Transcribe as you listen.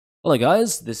Hello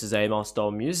guys, this is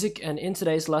Amosdoll Music, and in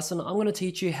today's lesson I'm going to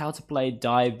teach you how to play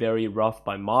Die Very Rough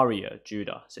by Mario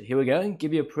Judah. So here we go,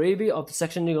 give you a preview of the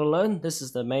section you're going to learn. This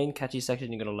is the main catchy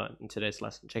section you're going to learn in today's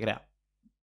lesson. Check it out.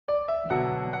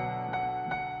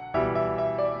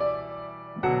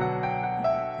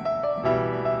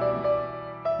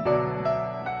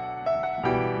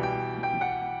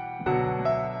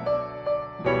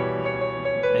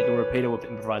 Make it repeat it with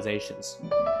improvisations.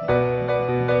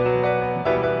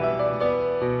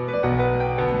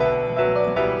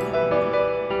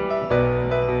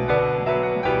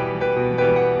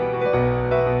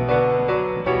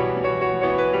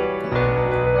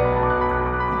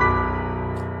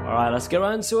 Alright, let's get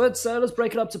right into it. So let's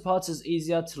break it up to parts as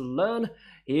easier to learn.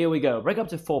 Here we go. Break up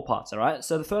to 4 parts, alright?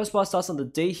 So the first part starts on the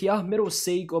D here, middle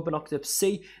C, go up an octave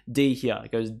C, D here.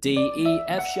 It goes D, E,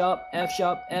 F sharp, F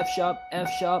sharp, F sharp, F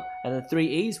sharp, and then 3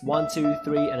 E's, 1, 2,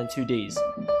 3, and then 2 D's.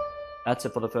 That's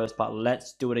it for the first part.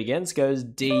 Let's do it again. So it goes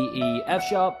D, E, F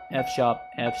sharp, F sharp,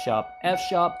 F sharp, F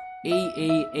sharp, E,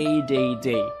 E, E, D,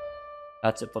 D.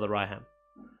 That's it for the right hand.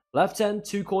 Left hand,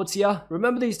 2 chords here.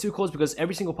 Remember these 2 chords because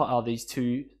every single part are these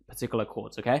 2 particular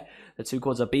chords, okay? The 2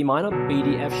 chords are B minor, B,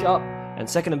 D, F sharp, and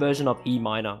second inversion of E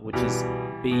minor, which is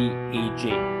B, E,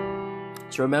 G.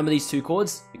 So remember these 2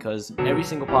 chords because every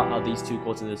single part are these 2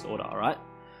 chords in this order, alright?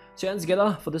 2 hands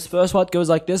together. For this first part goes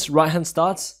like this. Right hand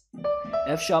starts,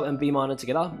 F sharp and B minor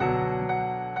together,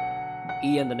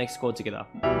 E and the next chord together.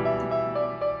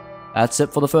 That's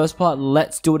it for the first part.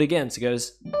 Let's do it again. So it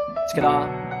goes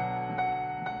together.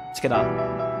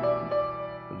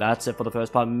 That's it for the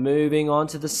first part. Moving on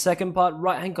to the second part.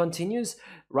 Right hand continues.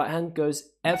 Right hand goes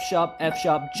F sharp,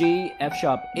 G, F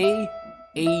sharp, E,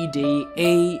 E, D,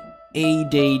 E, E,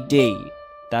 D, D.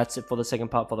 That's it for the second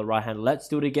part for the right hand. Let's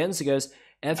do it again. So it goes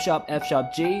F sharp,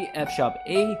 G, F sharp,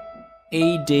 E,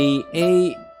 E, D,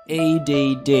 E, E,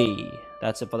 D, D.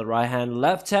 That's it for the right hand.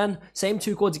 Left hand, same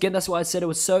 2 chords again. That's why I said it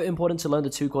was so important to learn the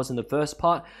 2 chords in the first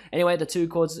part. Anyway, the 2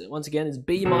 chords once again is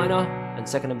B minor and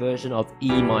second inversion of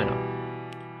E minor.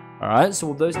 Alright, so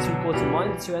with those 2 chords in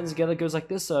mind, 2 hands together goes like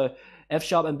this. So F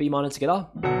sharp and B minor together,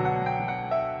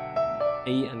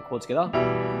 E and chord together.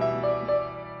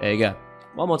 There you go.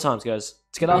 One more time, so it goes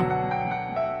together.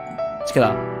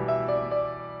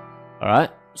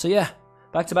 Alright, so yeah,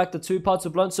 back to back, the 2 parts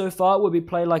we've learned so far will be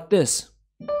played like this.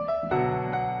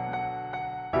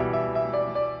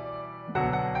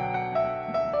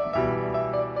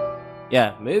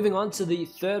 Yeah, moving on to the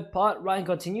third part, right hand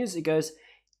continues. It goes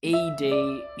E,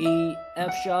 D, E,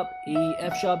 F sharp,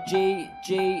 G,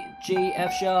 G, G,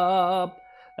 F sharp.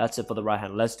 That's it for the right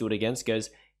hand. Let's do it again. So it goes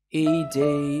E,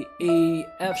 D, E,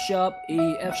 F sharp,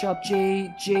 G,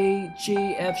 G, G,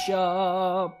 F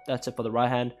sharp. That's it for the right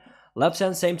hand. Left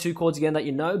hand, same 2 chords again that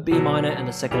you know, B minor and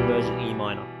the second inversion, E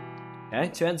minor. Okay,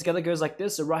 2 hands together goes like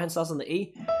this. So right hand starts on the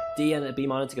E, D and the B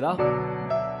minor together,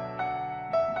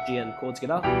 G and chord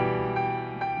together.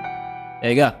 There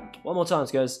you go. One more time.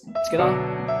 So it goes together.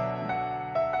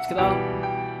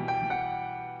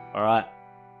 Alright.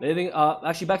 Moving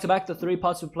actually back to back, the 3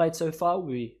 parts we've played so far,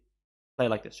 we play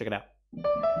like this. Check it out.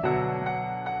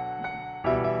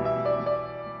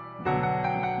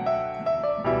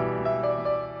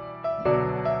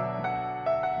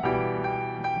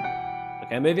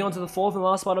 Okay, moving on to the 4th and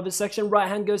last part of this section. Right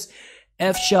hand goes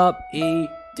F sharp, E,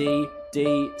 D,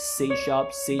 D, C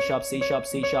sharp, C sharp, C sharp,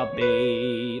 C sharp,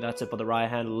 B. That's it for the right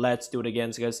hand. Let's do it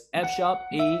again. So it goes F sharp,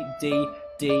 E, D,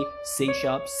 D, C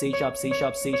sharp, C sharp, C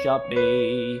sharp, C sharp,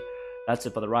 B. That's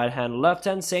it for the right hand. Left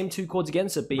hand, same 2 chords again.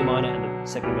 So B minor and the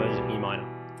second version, E minor.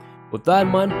 With that in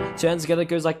mind, 2 hands together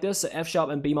goes like this. So F sharp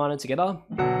and B minor together,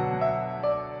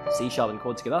 C sharp and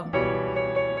chord together.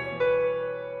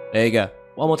 There you go.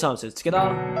 One more time. So it's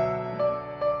together.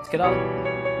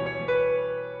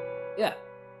 Yeah.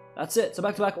 That's it. So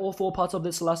back to back, all 4 parts of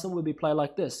this lesson will be played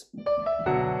like this.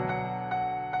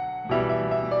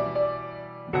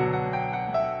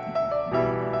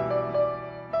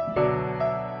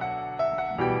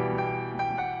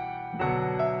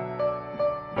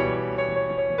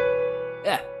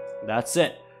 Yeah, that's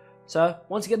it. So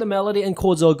once you get the melody and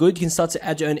chords all good, you can start to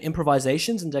add your own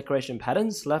improvisations and decoration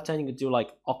patterns. Left hand, you can do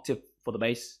like octave for the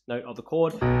bass note of the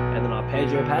chord, and then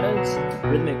arpeggio patterns,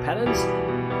 rhythmic patterns,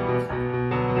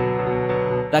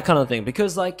 that kind of thing,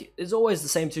 because like it's always the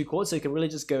same 2 chords, so you can really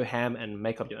just go ham and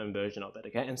make up your own version of it,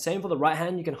 okay? And same for the right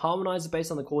hand, you can harmonize it based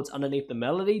on the chords underneath the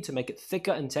melody to make it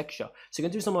thicker in texture. So you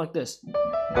can do something like this.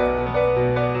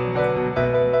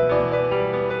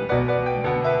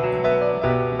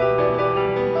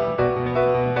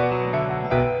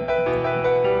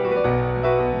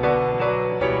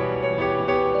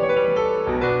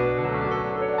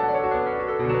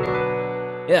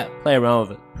 yeah, play around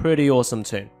with it. Pretty awesome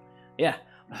tune. Yeah,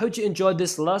 I hope you enjoyed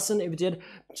this lesson. If you did,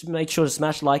 make sure to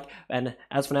smash like. And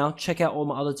as for now, check out all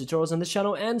my other tutorials on this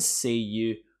channel and see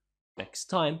you next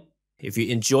time. If you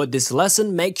enjoyed this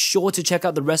lesson, make sure to check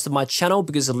out the rest of my channel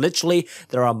because literally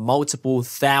there are multiple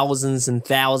thousands and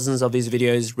thousands of these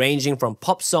videos ranging from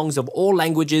pop songs of all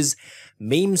languages,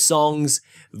 meme songs,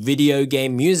 video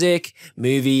game music,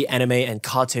 movie, anime, and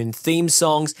cartoon theme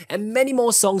songs, and many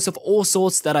more songs of all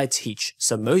sorts that I teach.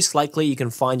 So most likely you can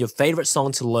find your favorite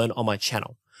song to learn on my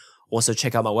channel. Also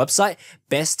check out my website,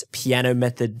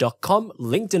 bestpianomethod.com,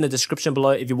 linked in the description below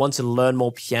if you want to learn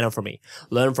more piano from me.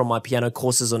 Learn from my piano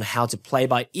courses on how to play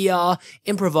by ear,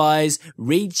 improvise,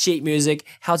 read sheet music,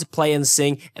 how to play and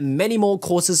sing, and many more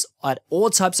courses at all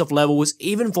types of levels,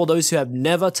 even for those who have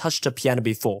never touched a piano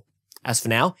before. As for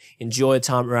now, enjoy your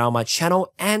time around my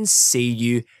channel and see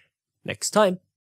you next time.